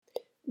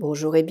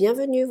Bonjour et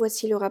bienvenue,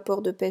 voici le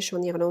rapport de pêche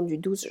en Irlande du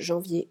 12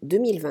 janvier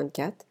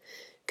 2024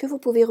 que vous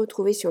pouvez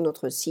retrouver sur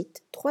notre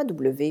site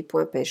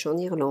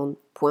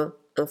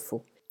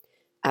www.pêcheenirlande.info.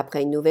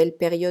 Après une nouvelle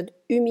période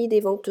humide et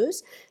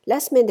venteuse, la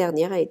semaine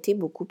dernière a été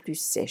beaucoup plus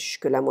sèche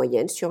que la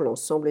moyenne sur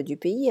l'ensemble du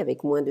pays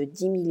avec moins de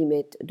 10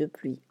 mm de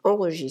pluie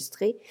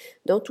enregistrée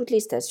dans toutes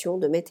les stations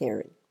de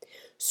météo,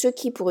 ce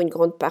qui pour une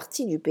grande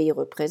partie du pays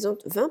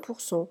représente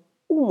 20%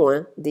 ou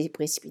moins des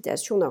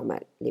précipitations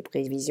normales. Les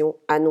prévisions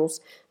annoncent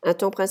un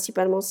temps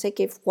principalement sec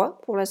et froid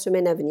pour la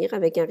semaine à venir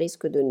avec un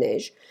risque de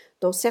neige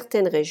dans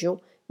certaines régions,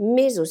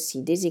 mais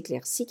aussi des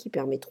éclaircies qui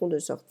permettront de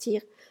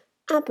sortir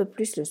un peu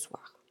plus le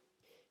soir.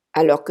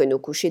 Alors que nos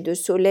couchers de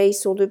soleil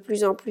sont de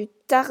plus en plus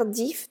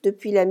tardifs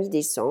depuis la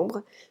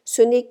mi-décembre,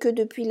 ce n'est que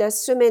depuis la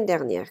semaine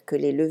dernière que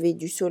les levées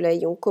du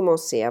soleil ont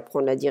commencé à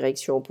prendre la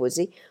direction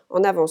opposée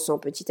en avançant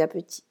petit à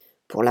petit.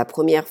 Pour la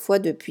première fois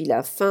depuis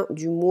la fin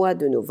du mois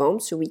de novembre,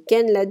 ce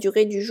week-end, la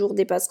durée du jour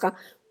dépassera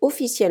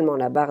officiellement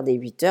la barre des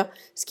 8 heures,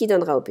 ce qui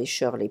donnera aux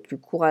pêcheurs les plus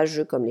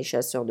courageux comme les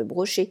chasseurs de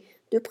brochets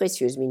de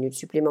précieuses minutes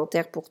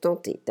supplémentaires pour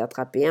tenter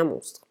d'attraper un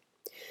monstre.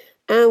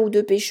 Un ou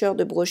deux pêcheurs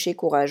de brochets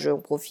courageux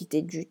ont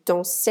profité du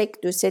temps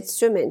sec de cette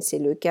semaine. C'est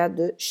le cas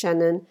de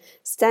Shannon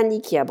Stanley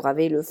qui a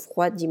bravé le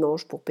froid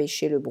dimanche pour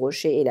pêcher le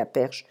brochet et la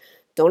perche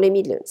dans les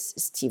Midlands.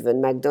 Stephen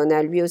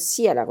McDonough, lui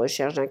aussi à la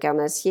recherche d'un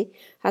carnassier,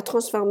 a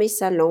transformé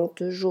sa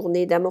lente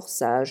journée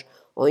d'amorçage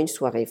en une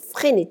soirée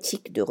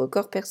frénétique de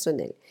records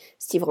personnels.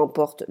 Steve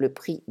remporte le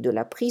prix de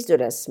la prise de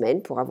la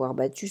semaine pour avoir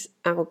battu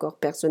un record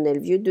personnel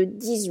vieux de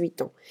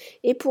 18 ans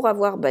et pour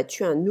avoir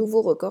battu un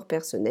nouveau record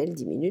personnel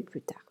 10 minutes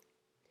plus tard.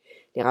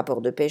 Les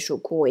rapports de pêche au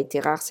coup ont été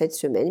rares cette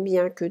semaine,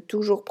 bien que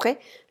toujours prêt,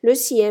 le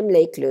CM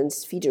Lakelands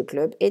Feeder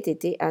Club ait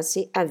été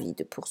assez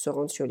avide pour se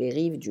rendre sur les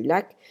rives du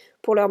lac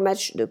pour leur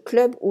match de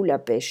club où la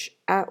pêche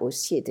a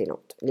aussi été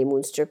lente. Les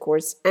Munster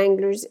Course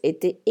Anglers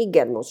étaient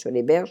également sur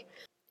les berges,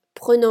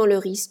 prenant le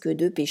risque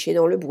de pêcher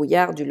dans le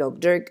brouillard du Loch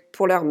Derg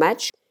pour leur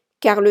match,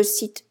 car le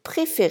site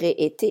préféré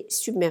était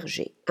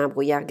submergé. Un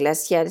brouillard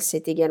glacial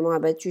s'est également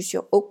abattu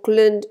sur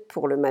Auckland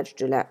pour le match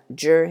de la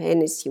Jour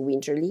Hennessy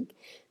Winter League,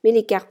 mais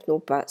les carpes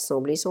n'ont pas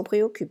semblé s'en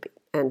préoccuper.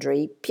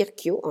 Andrei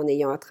Pirkio en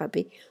ayant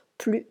attrapé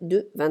plus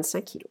de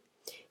 25 kilos.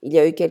 Il y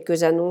a eu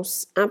quelques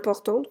annonces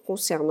importantes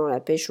concernant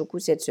la pêche au coup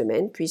cette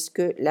semaine,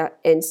 puisque la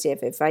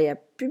NCFFI a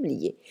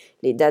publié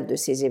les dates de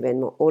ces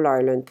événements All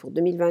Ireland pour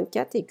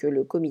 2024 et que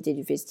le comité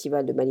du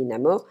festival de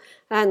Ballinamore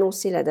a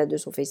annoncé la date de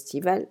son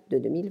festival de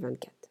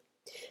 2024.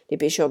 Les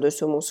pêcheurs de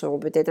saumon seront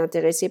peut-être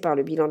intéressés par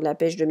le bilan de la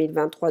pêche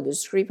 2023 de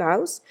Strip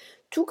House,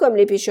 tout comme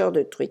les pêcheurs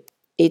de truites,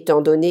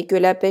 étant donné que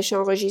la pêche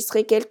a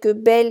enregistré quelques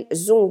belles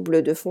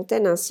ongles de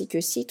fontaine ainsi que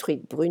 6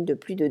 truites brunes de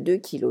plus de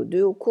 2,2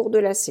 kg au cours de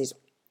la saison.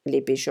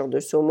 Les pêcheurs de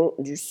saumon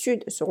du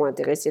Sud seront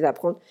intéressés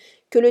d'apprendre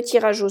que le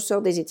tirage au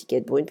sort des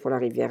étiquettes brunes pour la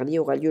rivière Ligne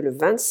aura lieu le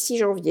 26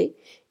 janvier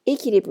et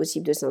qu'il est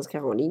possible de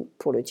s'inscrire en ligne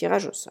pour le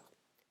tirage au sort.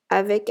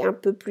 Avec un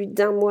peu plus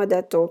d'un mois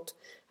d'attente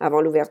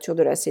avant l'ouverture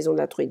de la saison de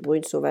la truite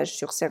brune sauvage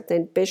sur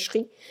certaines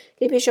pêcheries,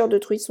 les pêcheurs de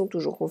truites sont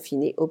toujours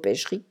confinés aux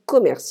pêcheries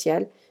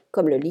commerciales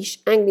comme le Ligne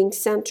Angling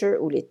Center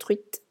où les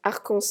truites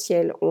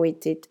arc-en-ciel ont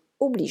été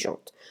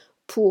obligeantes.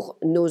 Pour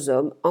nos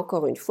hommes,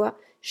 encore une fois,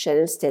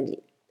 Shannon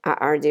Stanley.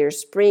 À Ardere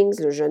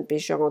Springs, le jeune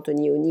pêcheur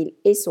Anthony O'Neill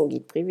et son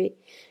guide privé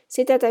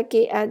s'est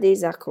attaqué à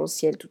des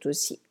arcs-en-ciel tout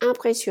aussi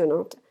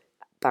impressionnantes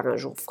par un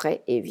jour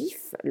frais et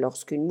vif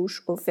lorsqu'une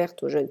mouche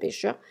offerte au jeune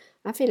pêcheur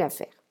a fait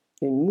l'affaire.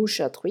 Une mouche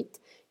à truite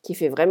qui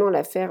fait vraiment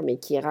l'affaire mais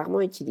qui est rarement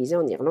utilisée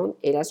en Irlande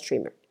est la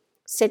streamer.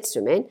 Cette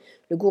semaine,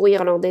 le gourou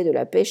irlandais de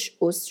la pêche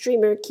au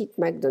streamer Keith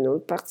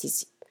MacDonald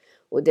participe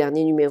au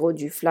dernier numéro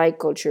du Fly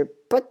Culture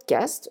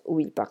Podcast où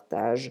il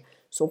partage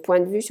son point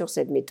de vue sur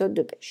cette méthode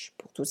de pêche.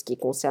 Pour tout ce qui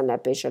concerne la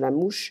pêche à la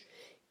mouche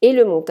et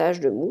le montage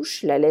de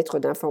mouches, la lettre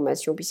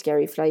d'information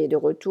Piscary Fly est de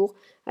retour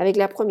avec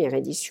la première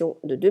édition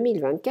de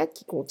 2024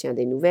 qui contient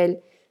des nouvelles,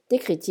 des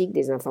critiques,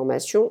 des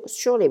informations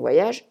sur les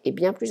voyages et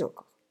bien plus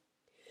encore.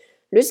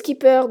 Le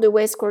skipper de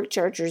West Cork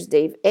Chargers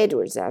Dave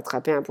Edwards a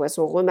attrapé un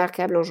poisson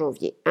remarquable en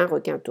janvier, un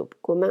requin taupe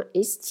commun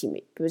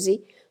estimé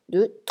peser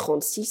de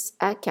 36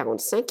 à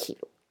 45 kg.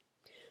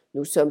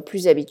 Nous sommes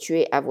plus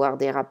habitués à voir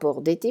des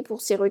rapports d'été pour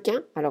ces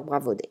requins, alors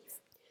bravo Dave.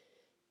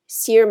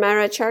 Sir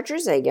Mara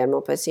Chargers a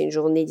également passé une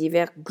journée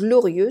d'hiver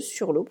glorieuse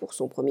sur l'eau pour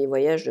son premier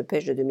voyage de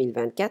pêche de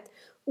 2024,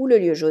 où le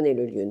lieu jaune et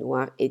le lieu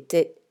noir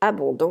étaient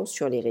abondants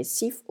sur les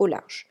récifs au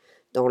large.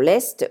 Dans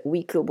l'Est,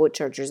 Wicklow Boat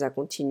Chargers a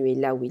continué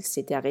là où il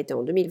s'était arrêté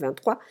en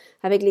 2023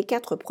 avec les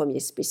 4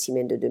 premiers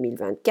spécimens de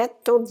 2024,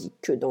 tandis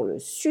que dans le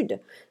Sud,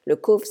 le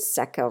Cove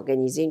Sac a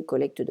organisé une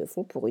collecte de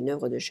fonds pour une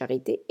œuvre de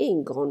charité et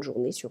une grande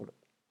journée sur l'eau.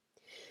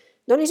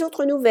 Dans les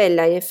autres nouvelles,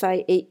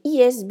 l'IFI et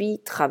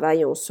ISB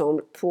travaillent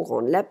ensemble pour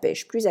rendre la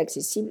pêche plus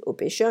accessible aux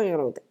pêcheurs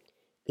irlandais.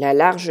 La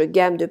large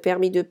gamme de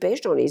permis de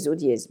pêche dans les eaux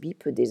d'ISB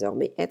peut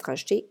désormais être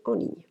achetée en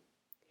ligne.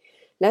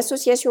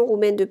 L'Association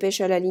roumaine de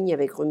pêche à la ligne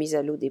avec remise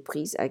à l'eau des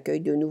prises accueille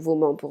de nouveaux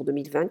membres pour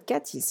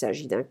 2024. Il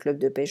s'agit d'un club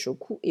de pêche au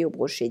coup et au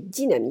brochet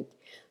dynamique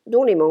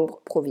dont les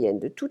membres proviennent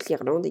de toute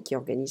l'Irlande et qui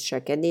organise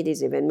chaque année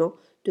des événements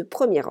de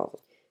premier ordre,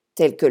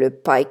 tels que le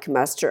Pike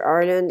Master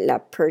Ireland, la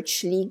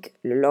Perch League,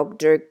 le Loch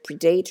Derg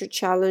Predator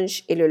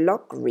Challenge et le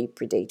Loch Ree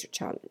Predator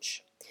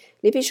Challenge.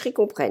 Les pêcheries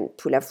comprennent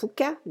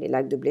Pulafuka, les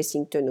lacs de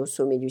Blessington au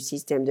sommet du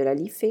système de la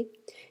Liffey,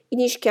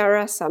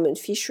 Inishkara Salmon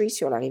Fishery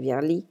sur la rivière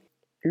Lee,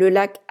 le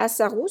lac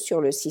Assaro sur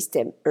le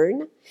système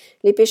Earn,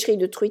 les pêcheries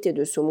de truites et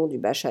de saumon du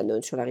bas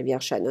Shannon sur la rivière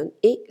Shannon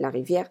et la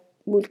rivière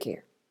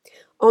Mulcair.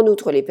 En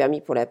outre, les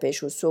permis pour la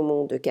pêche au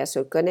saumon de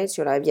Castle Connell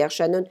sur la rivière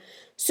Shannon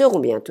seront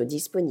bientôt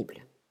disponibles.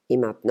 Et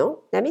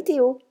maintenant, la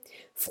météo.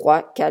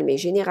 Froid, calme et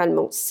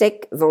généralement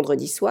sec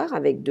vendredi soir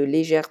avec de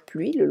légères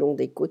pluies le long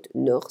des côtes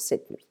nord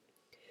cette nuit.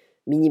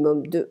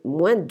 Minimum de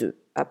 -2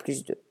 à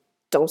 +2.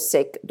 Temps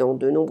sec dans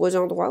de nombreux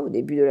endroits au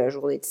début de la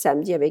journée de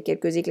samedi avec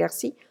quelques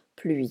éclaircies,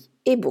 pluie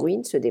et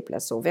bruine se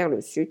déplaçant vers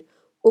le sud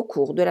au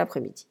cours de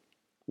l'après-midi.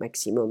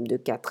 Maximum de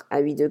 4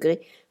 à 8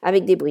 degrés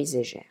avec des brises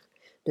légères.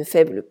 De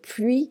faibles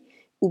pluies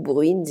ou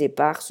bruines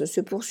éparses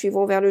se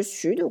poursuivront vers le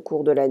sud au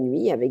cours de la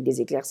nuit avec des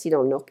éclaircies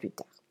dans le nord plus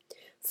tard.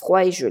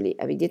 Froid et gelé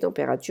avec des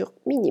températures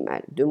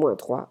minimales de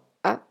 -3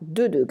 à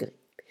 2 degrés.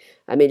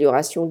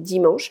 Amélioration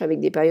dimanche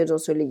avec des périodes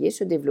ensoleillées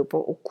se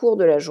développant au cours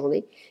de la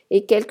journée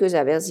et quelques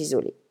averses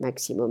isolées.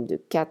 Maximum de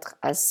 4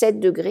 à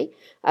 7 degrés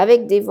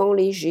avec des vents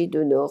légers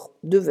de nord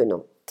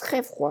devenant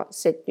très froid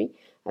cette nuit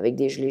avec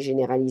des gelées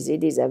généralisées,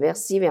 des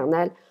averses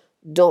hivernales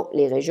dans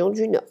les régions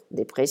du nord.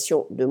 Des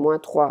pressions de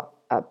 -3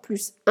 à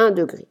 +1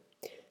 degré.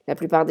 La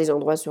plupart des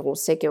endroits seront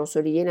secs et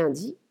ensoleillés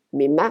lundi,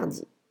 mais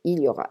mardi, il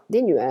y aura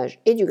des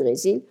nuages et du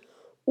grésil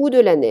ou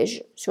de la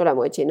neige sur la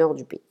moitié nord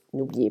du pays.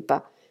 N'oubliez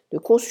pas de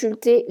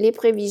consulter les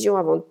prévisions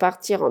avant de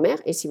partir en mer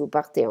et si vous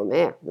partez en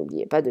mer,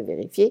 n'oubliez pas de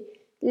vérifier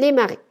les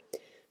marées.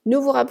 Nous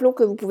vous rappelons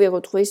que vous pouvez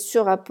retrouver ce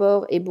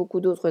rapport et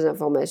beaucoup d'autres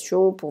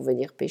informations pour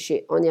venir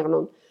pêcher en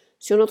Irlande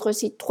sur notre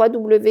site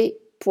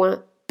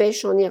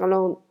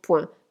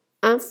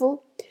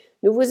www.pêcheenirlande.info.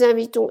 Nous vous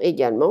invitons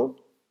également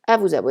à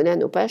vous abonner à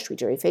nos pages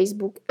Twitter et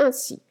Facebook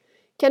ainsi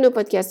qu'à nos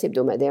podcasts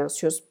hebdomadaires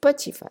sur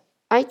Spotify,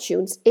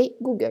 iTunes et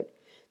Google.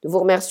 Nous vous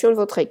remercions de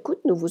votre écoute.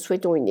 Nous vous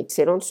souhaitons une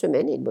excellente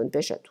semaine et une bonne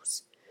pêche à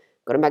tous.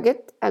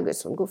 Gormaget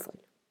agus an gofol.